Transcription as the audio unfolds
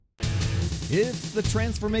It's the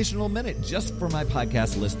Transformational Minute just for my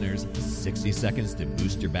podcast listeners. 60 seconds to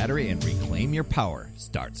boost your battery and reclaim your power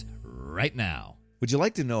starts right now. Would you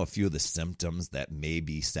like to know a few of the symptoms that may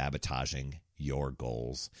be sabotaging your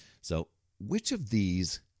goals? So, which of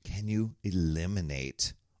these can you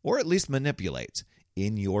eliminate or at least manipulate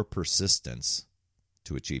in your persistence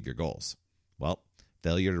to achieve your goals? Well,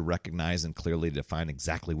 failure to recognize and clearly define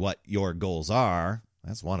exactly what your goals are,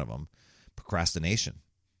 that's one of them. Procrastination.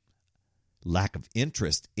 Lack of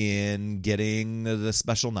interest in getting the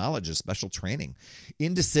special knowledge or special training.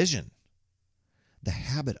 Indecision. The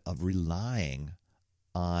habit of relying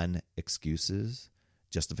on excuses,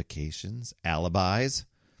 justifications, alibis.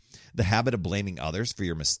 The habit of blaming others for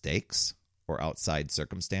your mistakes or outside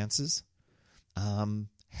circumstances.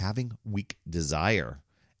 Having weak desire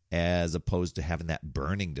as opposed to having that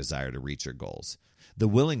burning desire to reach your goals. The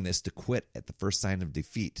willingness to quit at the first sign of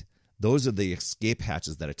defeat. Those are the escape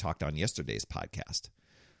hatches that I talked on yesterday's podcast.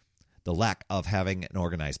 The lack of having an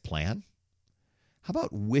organized plan. How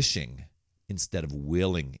about wishing instead of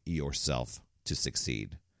willing yourself to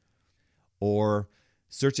succeed? Or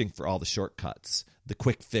searching for all the shortcuts, the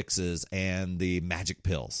quick fixes, and the magic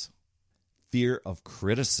pills. Fear of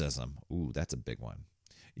criticism. Ooh, that's a big one.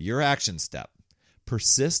 Your action step.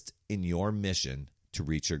 Persist in your mission to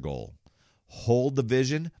reach your goal. Hold the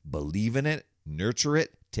vision, believe in it, nurture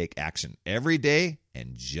it, take action every day,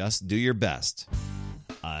 and just do your best.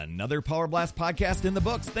 Another Power Blast podcast in the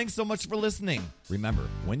books. Thanks so much for listening. Remember,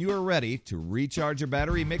 when you are ready to recharge your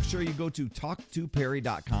battery, make sure you go to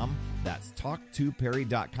talktoperry.com. That's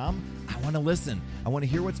talktoperry.com. I want to listen. I want to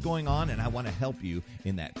hear what's going on, and I want to help you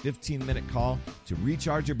in that 15-minute call to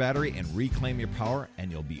recharge your battery and reclaim your power, and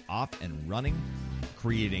you'll be off and running,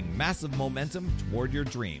 creating massive momentum toward your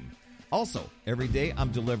dream. Also, every day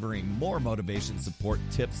I'm delivering more motivation, support,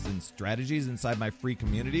 tips, and strategies inside my free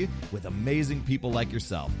community with amazing people like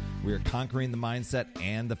yourself. We are conquering the mindset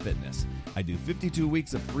and the fitness. I do 52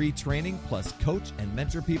 weeks of free training, plus coach and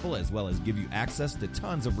mentor people, as well as give you access to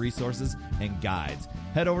tons of resources and guides.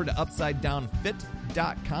 Head over to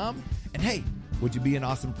UpsideDownFit.com. And hey, would you be an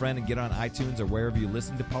awesome friend and get on iTunes or wherever you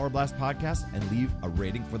listen to Power Blast podcasts and leave a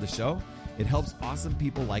rating for the show? It helps awesome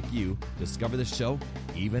people like you discover the show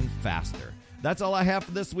even faster. That's all I have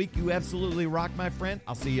for this week. You absolutely rock, my friend.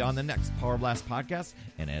 I'll see you on the next Power Blast podcast.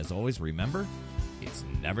 And as always, remember, it's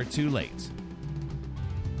never too late